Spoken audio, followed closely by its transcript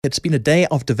It's been a day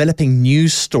of developing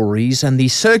news stories, and the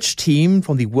search team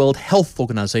from the World Health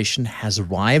Organization has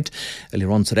arrived.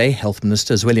 Earlier on today, Health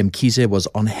Minister William Modise was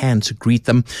on hand to greet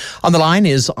them. On the line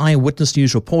is Eyewitness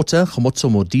News reporter Kgomotso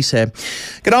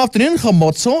Modise. Good afternoon,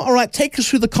 Kgomotso. All right, take us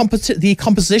through the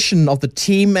composition of the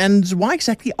team and why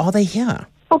exactly are they here?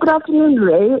 Well, good afternoon,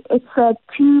 Ray. It's a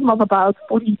team of about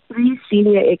 43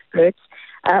 senior experts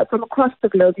from across the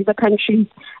globe. These are countries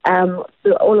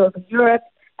all over Europe,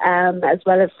 as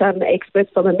well as some experts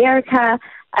from America.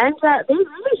 And they're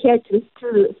really here just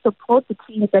to support the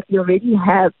teams that we already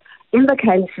have in the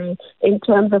country in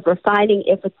terms of refining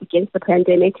efforts against the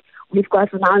pandemic. We've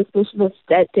got renowned specialist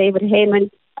David Heyman,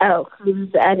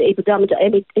 who's an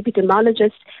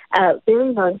epidemiologist,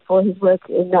 very known for his work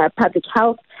in public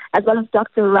health, as well as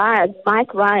Dr.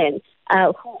 Mike Ryan,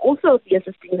 who also will be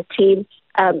assisting the team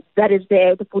that is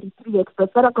there, the 43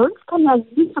 experts that are going to come and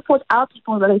really support our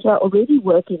people that are here already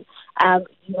working,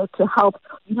 to help.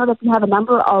 You know that we have a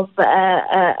number of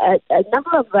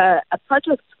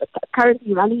projects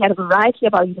currently running at a variety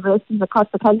of our universities across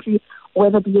the country,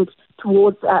 whether be it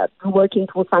towards working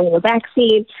towards finding a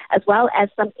vaccine, as well as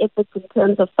some efforts in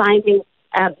terms of finding,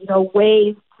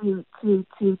 ways to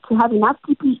have enough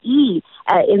PPE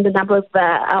in the number of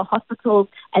our hospitals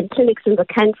and clinics in the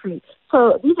country.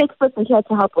 So these experts are here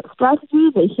to help with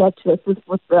strategy. They're here to assist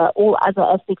with all other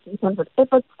aspects in terms of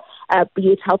efforts, be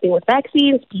it helping with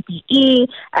vaccines, PPE,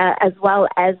 as well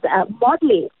as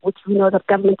modeling, which we know that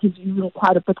government is using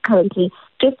quite a bit currently,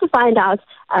 just to find out,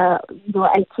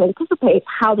 and to anticipate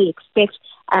how they expect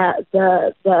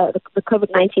the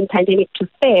COVID-19 pandemic to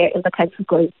fare in the country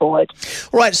going forward.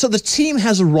 All right, so the team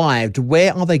has arrived.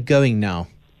 Where are they going now?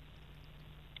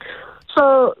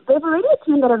 So there's already a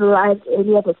team that had arrived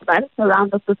earlier this month,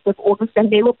 around the 5th of August, and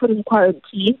they were put in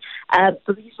quarantine.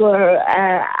 So these were,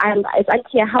 it's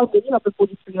unclear how many of the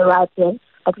 43 arrived in,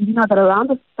 but we do know that around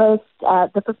the 5th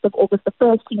of August, the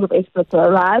first team of experts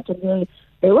arrived, and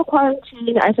they were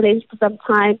quarantined, isolated for some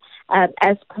time,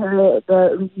 as per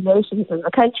the regulations in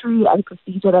the country and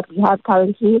procedure that we have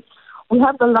currently. We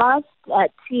have the last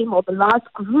team or the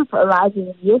last group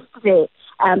arriving yesterday,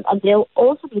 and they'll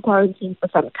also be quarantined for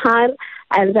some time.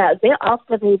 And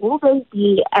thereafter, they will then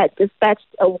be dispatched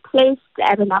or placed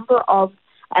at a number of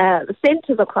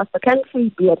centers across the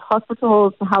country, be it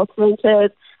hospitals, health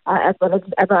centers, as well as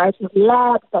a variety of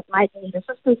labs that might need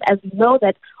assistance. As we know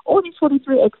that all these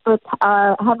 43 experts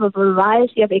have a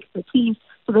variety of expertise,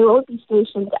 so they won't be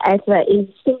stationed at a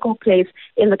single place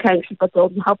in the country, but they'll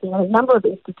be helping a number of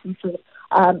institutions,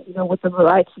 with a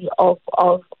variety of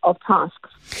tasks.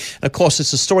 Of course,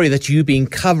 it's a story that you've been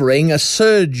covering, a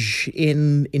surge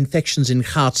in infections in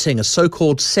Gauteng, a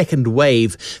so-called second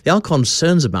wave. There are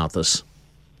concerns about this.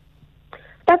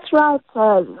 That's right,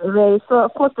 Ray. So,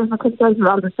 of course, there's no concerns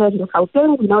around the surge in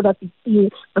Gauteng. We know that we've seen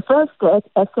the first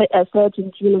surge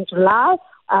in June and July,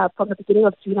 from the beginning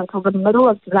of June until the middle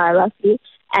of July, roughly.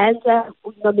 And,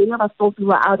 many of us thought we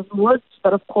were out of the woods,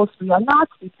 but of course we are not.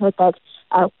 We've heard that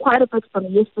quite a bit from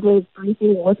yesterday's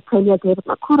briefing with Premier David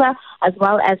Makhura, as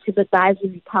well as his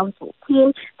advisory council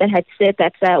team, that had said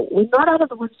that we're not out of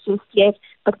the woods just yet,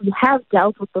 but we have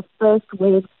dealt with the first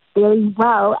wave very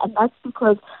well, and that's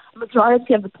because the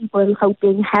majority of the people in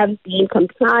Gauteng have been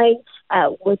complying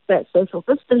with social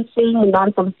distancing and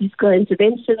non-pharmaceutical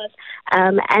interventions,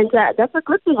 and that's a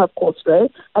good thing, of course,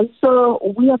 right? And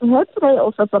so we have heard today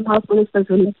also from Health Minister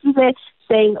William Modise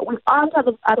saying we aren't out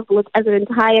of the woods as an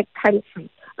entire country.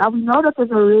 Now, we know that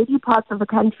there's already parts of the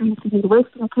country, including the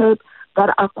Western Cape,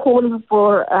 that are calling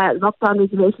for lockdown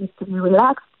regulations to be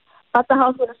relaxed, but the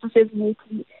Health Minister says we need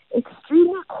to be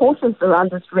extremely cautious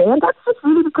around this, Ray, and that's just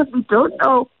really because we don't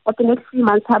know what the next few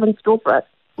months have in store for us.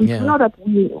 We do know that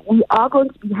we are going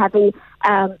to be having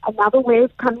another wave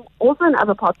coming also in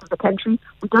other parts of the country.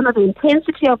 We don't know the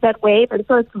intensity of that wave, and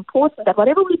so it's important that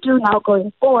whatever we do now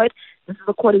going forward, this is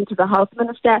according to the Health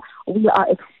Minister, we are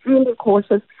extremely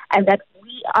cautious, and that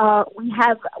we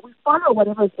follow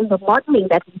whatever is in the modeling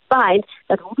that we find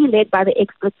that will be led by the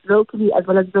experts locally, as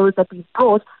well as those that we've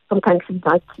brought from countries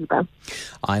like Cuba.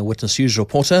 Eyewitness News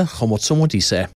reporter Kgomotso Modise.